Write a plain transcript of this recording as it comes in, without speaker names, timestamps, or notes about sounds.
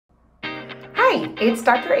Hi, it's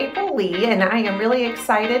Dr. April Lee, and I am really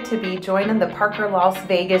excited to be joining the Parker Las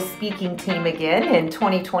Vegas speaking team again in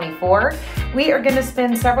 2024. We are going to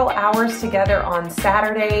spend several hours together on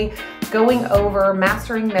Saturday going over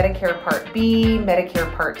Mastering Medicare Part B,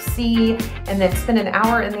 Medicare Part C, and then spend an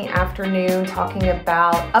hour in the afternoon talking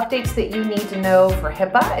about updates that you need to know for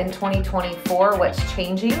HIPAA in 2024, what's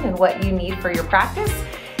changing and what you need for your practice.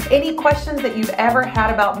 Any questions that you've ever had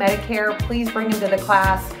about Medicare, please bring them to the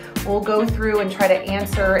class. We'll go through and try to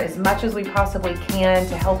answer as much as we possibly can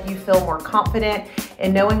to help you feel more confident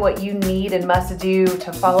in knowing what you need and must do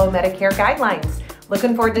to follow Medicare guidelines.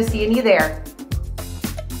 Looking forward to seeing you there.